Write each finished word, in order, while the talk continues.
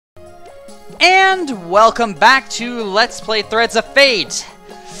And welcome back to Let's Play Threads of Fate.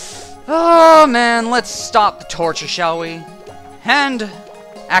 Oh man, let's stop the torture, shall we? And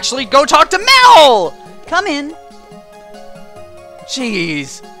actually go talk to Mel! Come in.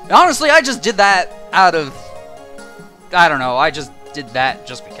 Jeez. Honestly, I just did that out of... I don't know, I just did that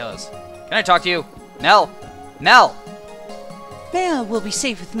just because. Can I talk to you? Mel? Mel! Mel will be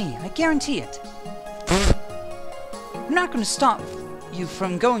safe with me, I guarantee it. I'm not going to stop you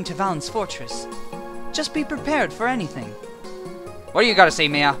from going to Valen's fortress. Just be prepared for anything. What do you gotta say,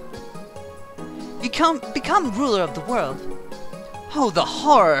 Mia? Become ruler of the world. Oh, the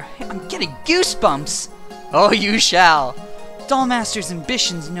horror! I'm getting goosebumps! Oh, you shall. Dollmaster's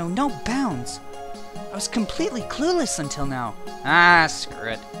ambitions know no bounds. I was completely clueless until now. Ah, screw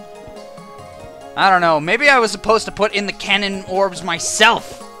it. I don't know, maybe I was supposed to put in the cannon orbs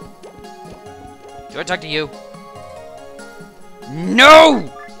myself. Do I talk to you?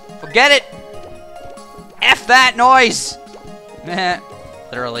 No! Forget it! F that noise! Meh.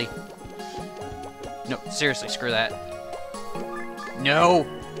 Literally. No, seriously, screw that. No!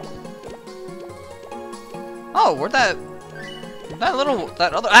 Oh, where'd that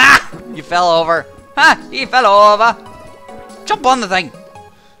other... Ah! You fell over. Ha! He fell over. Jump on the thing.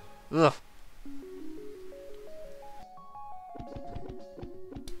 Ugh.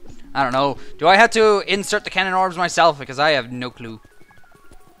 I don't know. Do I have to insert the cannon orbs myself? Because I have no clue.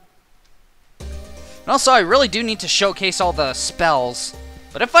 And also, I really do need to showcase all the spells.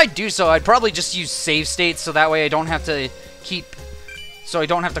 But if I do so, I'd probably just use save states so that way I don't have to keep... So I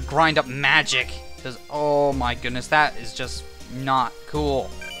don't have to grind up magic. Because, oh my goodness, that is just not cool.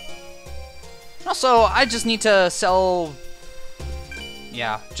 Also, I just need to sell...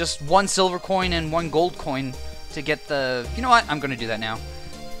 Yeah, just 1 silver coin and 1 gold coin to get the... You know what? I'm going to do that now.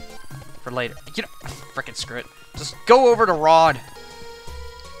 For later. You know, frickin' screw it. Just go over to Rod.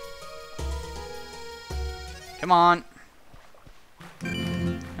 Come on.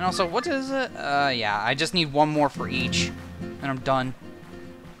 And also, what is it? Yeah, I just need 1 more for each. And I'm done.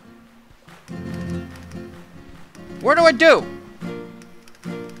 Where do I do?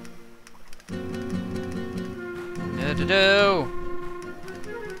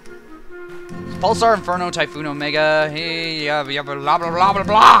 Pulsar-Inferno Typhoon Omega. Hey, blah, blah, blah, blah,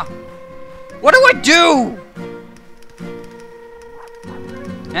 blah. What do I do?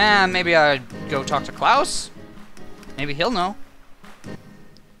 Maybe I'd go talk to Klaus. Maybe he'll know.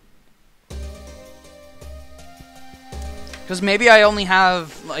 Because maybe I only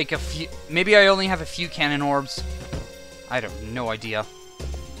have like a few. Maybe I only have a few cannon orbs. I have no idea.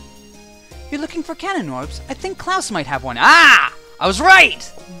 You're looking for cannon orbs? I think Klaus might have one. Ah! I was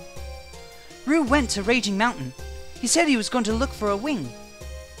right! Rue went to Raging Mountain. He said he was going to look for a wing.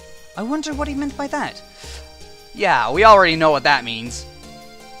 I wonder what he meant by that. Yeah, we already know what that means.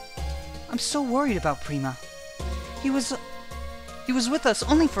 I'm so worried about Prima. He was with us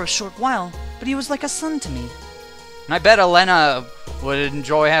only for a short while, but he was like a son to me. And I bet Elena would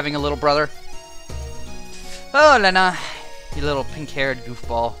enjoy having a little brother. Oh, Elena, you little pink-haired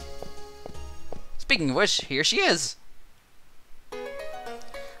goofball. Speaking of which, here she is.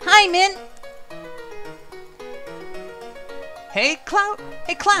 Hi, Min. Hey,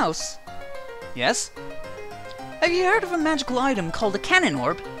 Klaus. Yes? Have you heard of a magical item called a cannon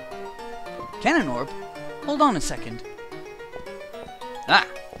orb? Cannon orb? Hold on a second. Ah.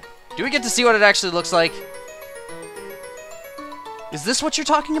 Do we get to see what it actually looks like? Is this what you're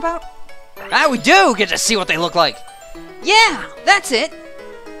talking about? Ah, we do get to see what they look like. Yeah, that's it.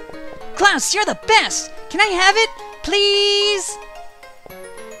 Klaus, you're the best. Can I have it, please?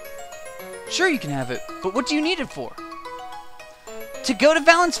 Sure you can have it, but what do you need it for? To go to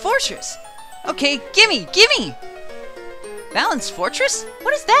Valen's fortress. Okay, gimme! Valen's fortress?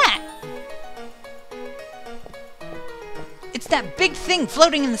 What is that? It's that big thing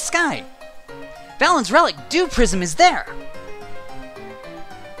floating in the sky. Valen's relic, Dew Prism, is there.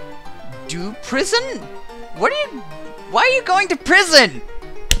 Dew Prison? Why are you going to prison?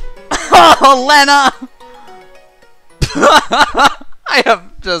 Oh, Lena! I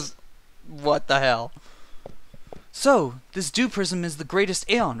have just... What the hell? So, this Dew Prism is the greatest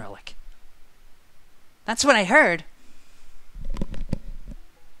Aeon relic. That's what I heard.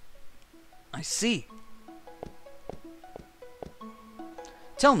 I see.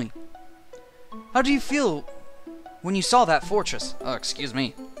 Tell me, how do you feel when you saw that fortress? Oh, excuse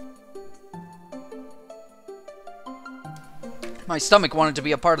me. My stomach wanted to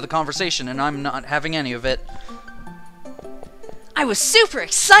be a part of the conversation, and I'm not having any of it. I was super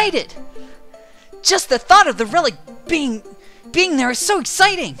excited! Just the thought of the relic being there is so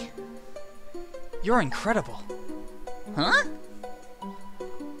exciting! You're incredible. Huh?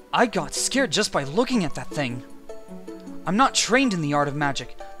 I got scared just by looking at that thing. I'm not trained in the art of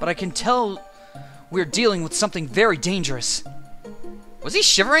magic, but I can tell we're dealing with something very dangerous. Was he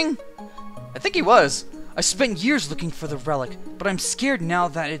shivering? I think he was. I spent years looking for the relic, but I'm scared now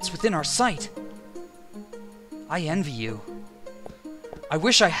that it's within our sight. I envy you. I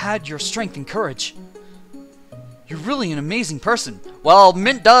wish I had your strength and courage. You're really an amazing person. Well,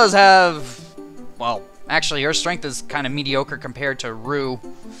 Mint does have... Well, actually, her strength is kind of mediocre compared to Rue.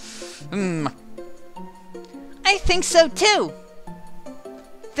 I think so too.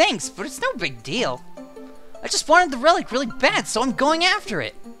 Thanks, but it's no big deal. I just wanted the relic really bad, so I'm going after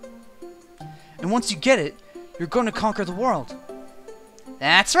it. And once you get it, you're going to conquer the world.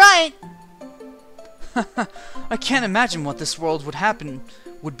 That's right. I can't imagine what this world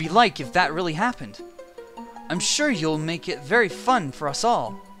would be like if that really happened. I'm sure you'll make it very fun for us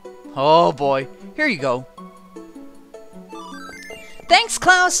all. Oh boy, here you go. Thanks,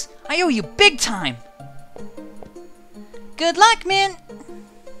 Klaus. I owe you big time. Good luck, Mint.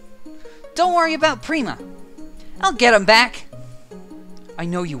 Don't worry about Prima. I'll get him back. I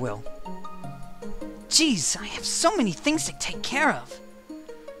know you will. Jeez, I have so many things to take care of.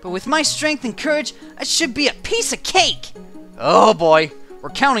 But with my strength and courage, I should be a piece of cake. Oh boy, we're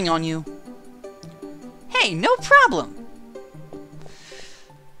counting on you. Hey, no problem.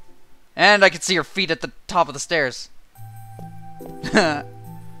 And I can see her feet at the top of the stairs.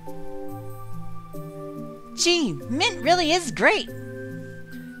 Gee, Mint really is great.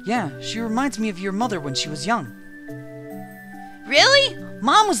 Yeah, she reminds me of your mother when she was young. Really?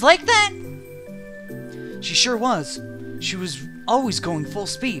 Mom was like that? She sure was. She was always going full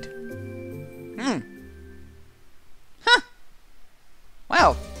speed. Huh.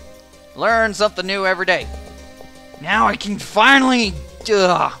 Wow. Learn something new every day. Now I can finally...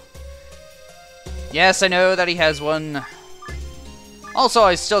 Yes, I know that he has one. Also,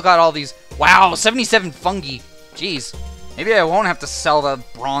 I still got all these... Wow, 77 fungi. Jeez. Maybe I won't have to sell the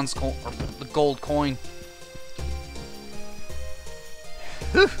bronze coin or the gold coin.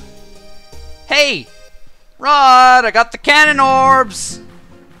 Whew. Hey! Rod, I got the cannon orbs!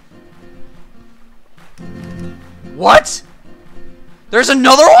 What? There's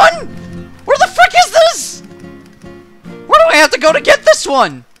another one? Where the frick is this? Where do I have to go to get this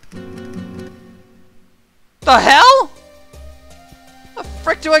one? The hell? The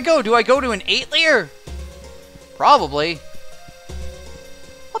frick do I go? Do I go to an 8-layer? Probably.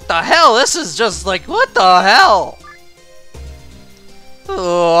 What the hell? This is just like, what the hell?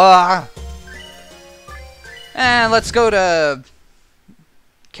 Ugh. And let's go to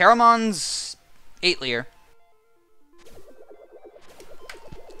Caramon's 8-layer.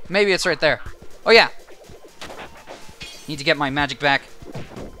 Maybe it's right there. Oh yeah. Need to get my magic back.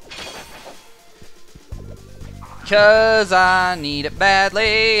 'Cause I need it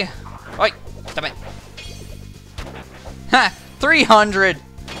badly. Oi, stop it. Ha! 300!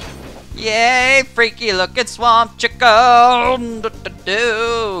 Yay, freaky looking swamp chicken!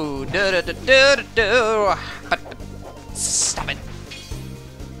 Stop it.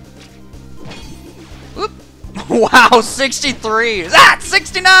 Oop. Wow, 63! Ah,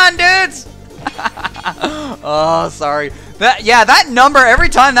 69, dudes! Oh, sorry. That number, every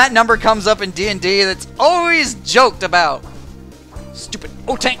time that number comes up in D&D, that's always joked about. Stupid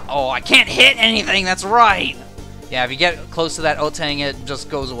Otang. Oh, I can't hit anything, that's right. Yeah, if you get close to that Otang, it just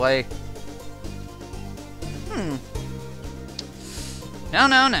goes away.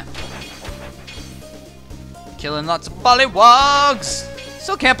 No. Killing lots of pollywogs.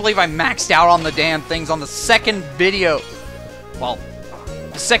 Still can't believe I maxed out on the damn things on the second video. Well,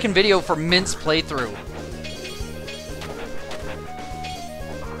 the second video for Mint's playthrough.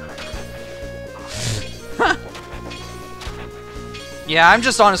 Yeah, I'm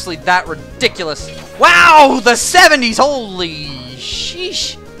just honestly that ridiculous. Wow, the 70s, holy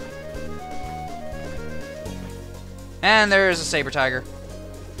sheesh. And there's a saber tiger.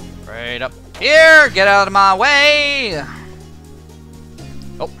 Right up here, get out of my way.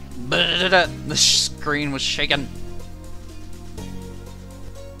 Oh, the screen was shaking.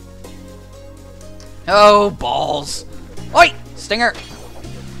 Oh, balls. Oi, stinger.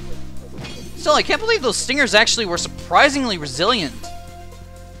 Still, I can't believe those stingers actually were surprisingly resilient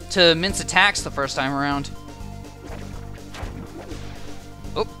to Mint's attacks the first time around.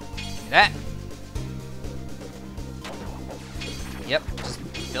 Oh, that. Yep, just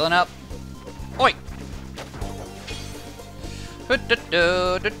filling up. Oi!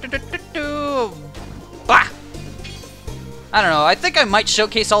 Bah! I don't know, I think I might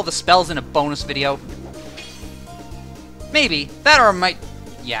showcase all the spells in a bonus video. Maybe. That or I might...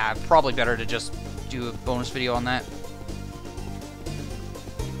 Yeah, probably better to just do a bonus video on that.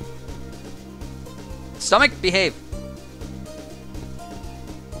 Stomach, behave.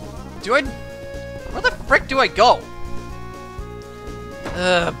 Where the frick do I go?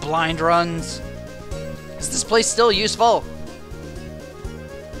 Blind runs. Is this place still useful?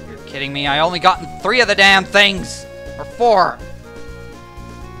 You're kidding me. I only gotten 3 of the damn things. Or 4.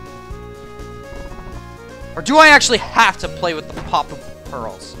 Or do I actually have to play with the pop of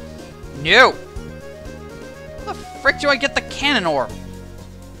pearls? No. Where the frick do I get the cannon orb?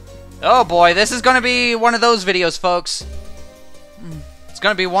 Oh boy, this is gonna be one of those videos, folks. It's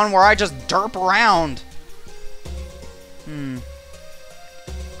gonna be one where I just derp around. Underground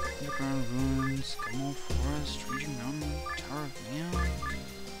ruins, Gummo Forest, Raging Mountain, Tower of Man.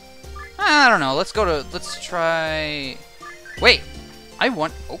 I don't know. Let's try. Wait, I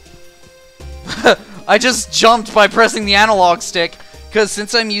want. Oh, I just jumped by pressing the analog stick because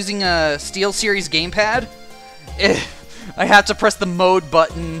since I'm using a SteelSeries gamepad, I have to press the mode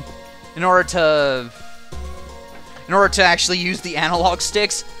button in order to actually use the analog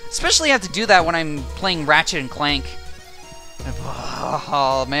sticks. Especially have to do that when I'm playing Ratchet and Clank.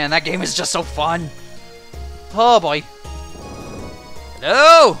 Oh man, that game is just so fun. Oh boy.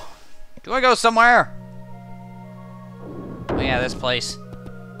 No! Do I go somewhere? Oh yeah, this place.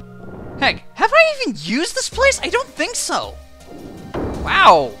 Heck, have I even used this place? I don't think so.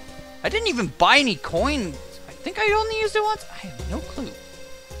 Wow. I didn't even buy any coins. I think I only used it once. I have no clue.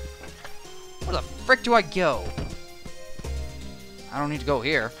 Where the frick do I go? I don't need to go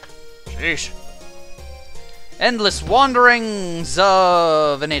here. Sheesh. Endless wanderings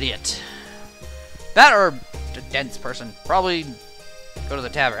of an idiot. That or a dense person. Probably go to the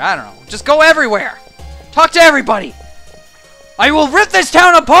tavern. I don't know. Just go everywhere. Talk to everybody. I will rip this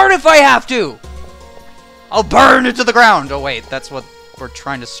town apart if I have to. I'll burn it to the ground. Oh wait, that's what we're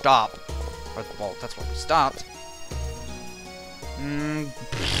trying to stop. Or, well, that's what we stopped.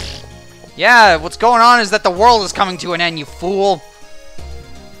 Yeah, what's going on is that the world is coming to an end, you fool.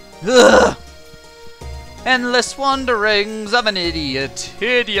 Ugh. Endless wanderings of an idiot.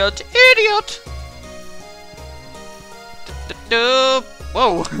 Idiot. Idiot.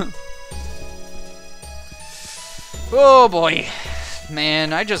 Whoa. Oh boy.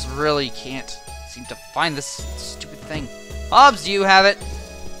 Man, I just really can't seem to find this stupid thing. Hobbs, do you have it?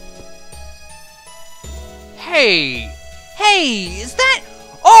 Hey. Hey, is that...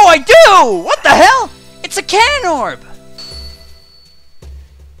 Oh, I do! What the hell? It's a cannon orb!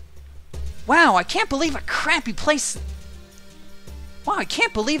 Wow, I can't believe a crappy place... Wow, I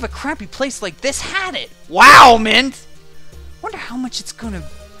can't believe a crappy place like this had it. Wow, Mint! Wonder how much it's gonna...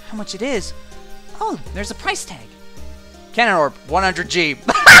 How much it is. Oh, there's a price tag. Cannon orb, 100G.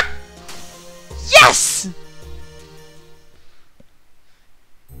 Yes!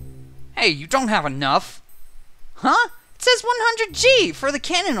 Hey, you don't have enough. Huh? It says 100G for the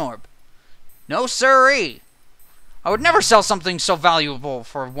cannon orb. No siree. I would never sell something so valuable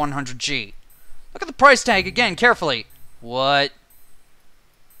for 100G. Look at the price tag again, carefully. What?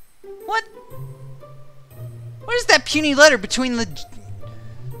 What? What is that puny letter between the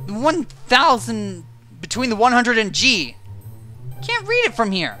 1,000... Between the 100 and G? Can't read it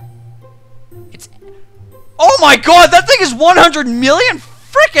from here. It's... Oh my god, that thing is 100 million?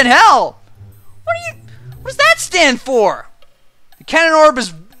 Frickin' hell! What does that stand for? The cannon orb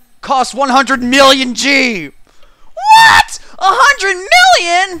costs 100 million G. What? 100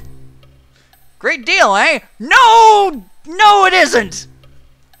 million? Great deal, eh? No, it isn't.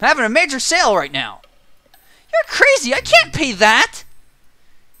 I'm having a major sale right now. You're crazy. I can't pay that.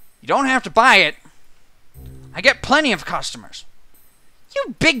 You don't have to buy it. I get plenty of customers.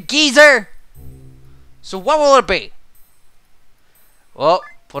 You big geezer. So what will it be? Well,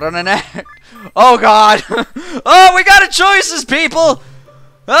 put on an act. Oh god. Oh, we got choices, people.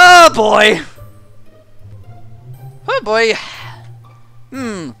 Oh boy. Oh boy.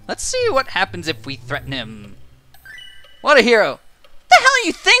 Let's see what happens if we threaten him. What a hero. What the hell are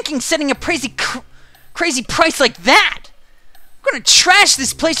you thinking, setting a crazy price like that? I'm gonna trash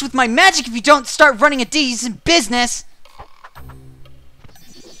this place with my magic if you don't start running a decent business.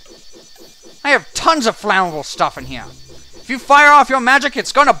 I have tons of flammable stuff in here. If you fire off your magic,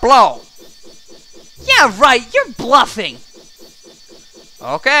 it's gonna blow. Yeah, right, you're bluffing.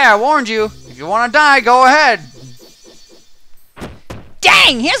 Okay, I warned you. If you wanna die, go ahead.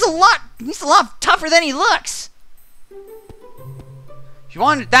 Dang, he's a lot tougher than he looks. If you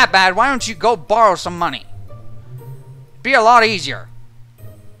want it that bad, why don't you go borrow some money? It'd be a lot easier.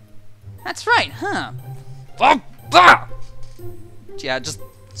 That's right, huh? Yeah, just...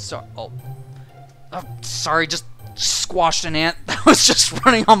 sorry, just squashed an ant that was just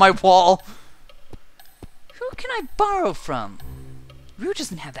running on my wall. Who can I borrow from? Rue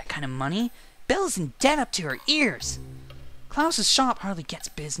doesn't have that kind of money. Belle's in debt up to her ears. Klaus's shop hardly gets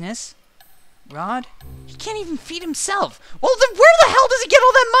business. Rod, he can't even feed himself. Well, then where the hell does he get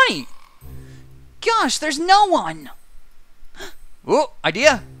all that money? Gosh, there's no one. Oh,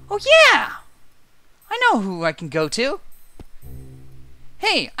 idea. Oh, yeah. I know who I can go to.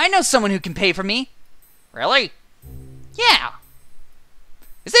 Hey, I know someone who can pay for me. Really? Yeah.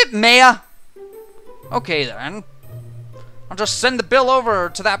 Is it Maya? Okay, then. I'll just send the bill over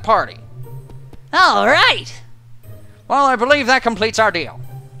to that party. All right. Well, I believe that completes our deal.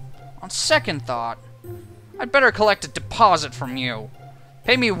 On second thought, I'd better collect a deposit from you.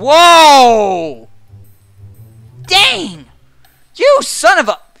 Pay me— Whoa! Dang! You son of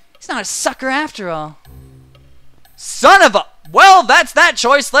a— He's not a sucker after all. Son of a— Well, that's that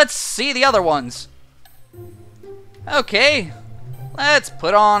choice. Let's see the other ones. Okay. Let's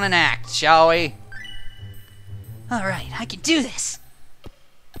put on an act, shall we? All right, I can do this.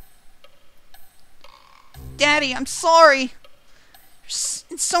 Daddy, I'm sorry. You're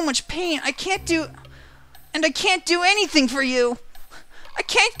in so much pain. I can't do anything for you. I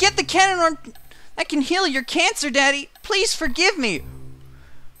can't get the cannon that can heal your cancer, Daddy. Please forgive me.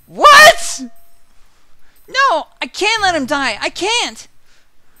 What? No, I can't let him die. I can't.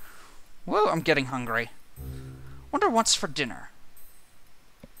 Whoa, I'm getting hungry. Wonder what's for dinner.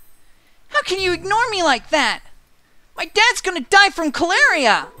 How can you ignore me like that? My dad's gonna die from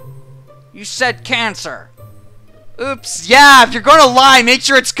malaria. You said cancer. Oops, yeah, if you're gonna lie, make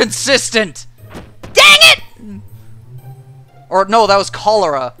sure it's consistent. Dang it! Or no, that was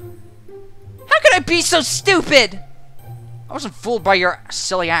cholera. How could I be so stupid? I wasn't fooled by your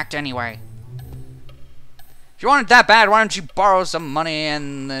silly act anyway. If you want it that bad, why don't you borrow some money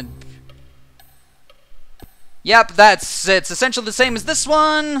and... Yep, it's essentially the same as this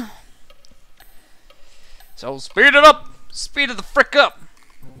one. So speed it up! Speed it the frick up!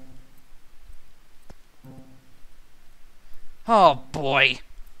 Oh boy.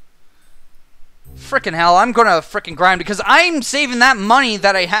 Frickin' hell, I'm gonna frickin' grind because I'm saving that money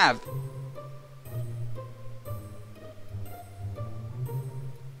that I have.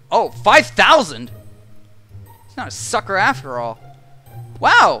 Oh, 5,000? He's not a sucker after all.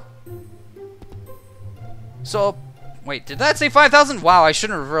 Wow! So, wait, did that say 5,000? Wow, I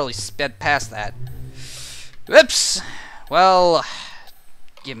shouldn't have really sped past that. Oops. Well,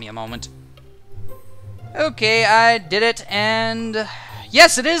 give me a moment. Okay, I did it, and...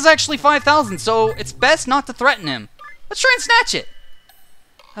 Yes, it is actually 5,000, so it's best not to threaten him. Let's try and snatch it.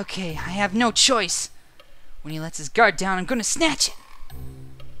 Okay, I have no choice. When he lets his guard down, I'm gonna snatch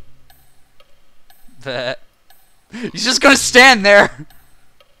it. He's just gonna stand there.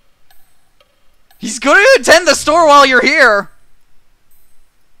 He's gonna attend the store while you're here.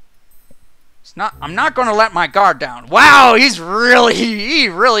 I'm not gonna let my guard down. Wow, he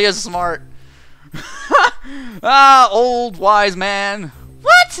really is smart. Ah, old wise man.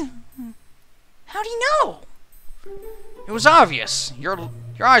 What? How do you know? It was obvious. Your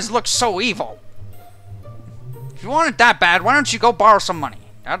eyes look so evil. If you want it that bad, why don't you go borrow some money?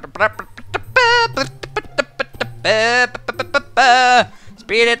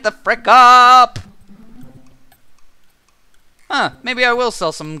 Speed it the frick up. Huh, maybe I will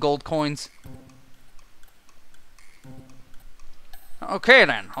sell some gold coins. Okay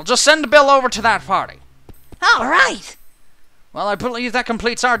then, I'll just send the bill over to that party. All right. Well, I believe that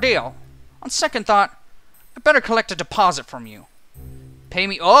completes our deal. On second thought, I better collect a deposit from you. Pay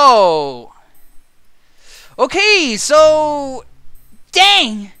me— Oh! Okay, so...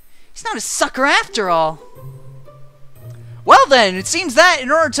 Dang! He's not a sucker after all. Well then, it seems that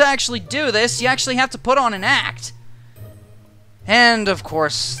in order to actually do this, you actually have to put on an act. And, of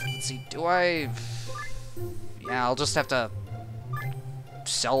course, let's see, Yeah, I'll just have to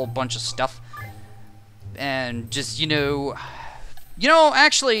sell a bunch of stuff. And just,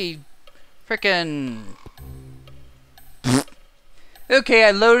 actually, frickin'... Okay,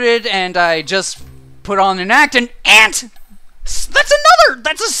 I loaded and I just put on an act, and ant!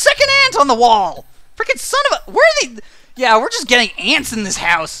 That's a second ant on the wall! Frickin' son of a... Where are they? Yeah, we're just getting ants in this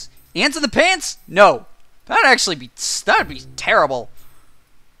house. Ants in the pants? No. That'd be terrible.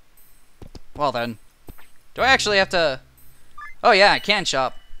 Well then. Do I actually have to... Oh yeah, I can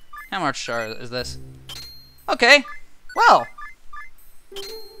shop. How much is this? Okay. Well.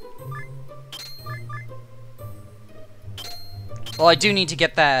 Well, I do need to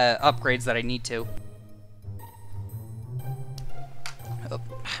get the upgrades that I need to. Oh,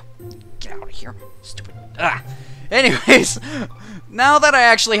 get out of here. Stupid. Ah. Anyways, now that I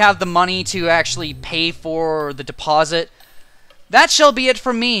actually have the money to actually pay for the deposit, that shall be it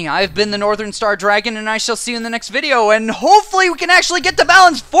from me. I've been the NorthernStarDragon, and I shall see you in the next video, and hopefully we can actually get to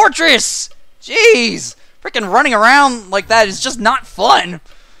Balin's Fortress! Jeez! Freaking running around like that is just not fun!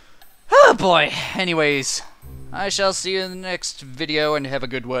 Oh boy. Anyways, I shall see you in the next video and have a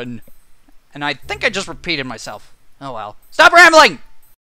good one. And I think I just repeated myself. Oh well. Stop rambling!